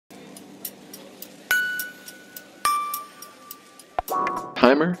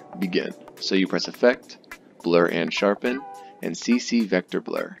timer, begin. So you press Effect, Blur and Sharpen, and CC Vector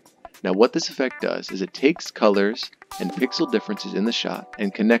Blur. Now what this effect does is it takes colors and pixel differences in the shot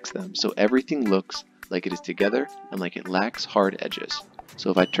and connects them so everything looks like it is together and like it lacks hard edges.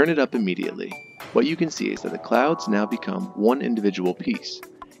 So if I turn it up immediately, what you can see is that the clouds now become one individual piece,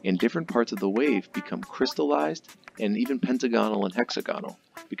 and different parts of the wave become crystallized and even pentagonal and hexagonal,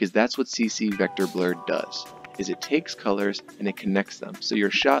 because that's what CC Vector Blur does, is it takes colors and it connects them so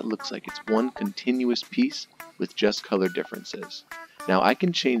your shot looks like it's one continuous piece with just color differences. Now I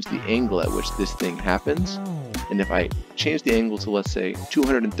can change the angle at which this thing happens, and if I change the angle to, let's say,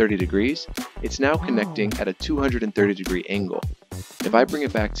 230 degrees, it's now connecting at a 230 degree angle. If I bring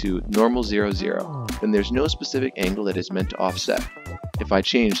it back to normal 0, 0, then there's no specific angle that is meant to offset. If I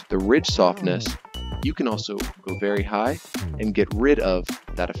change the ridge softness, you can also go very high and get rid of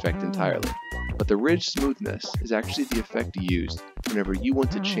that effect entirely. But the ridge smoothness is actually the effect used whenever you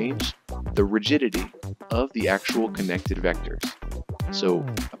want to change the rigidity of the actual connected vectors. So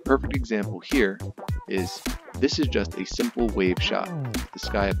a perfect example here is this is just a simple wave shot with the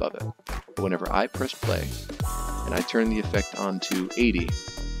sky above it. But whenever I press play and I turn the effect on to 80,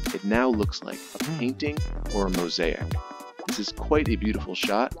 it now looks like a painting or a mosaic. This is quite a beautiful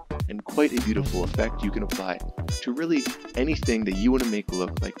shot and quite a beautiful effect you can apply to really anything that you want to make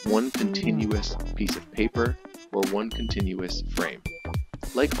look like one continuous piece of paper or one continuous frame.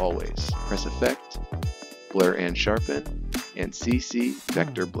 Like always, press Effect, Blur and Sharpen, and CC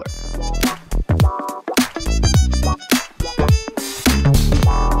Vector Blur.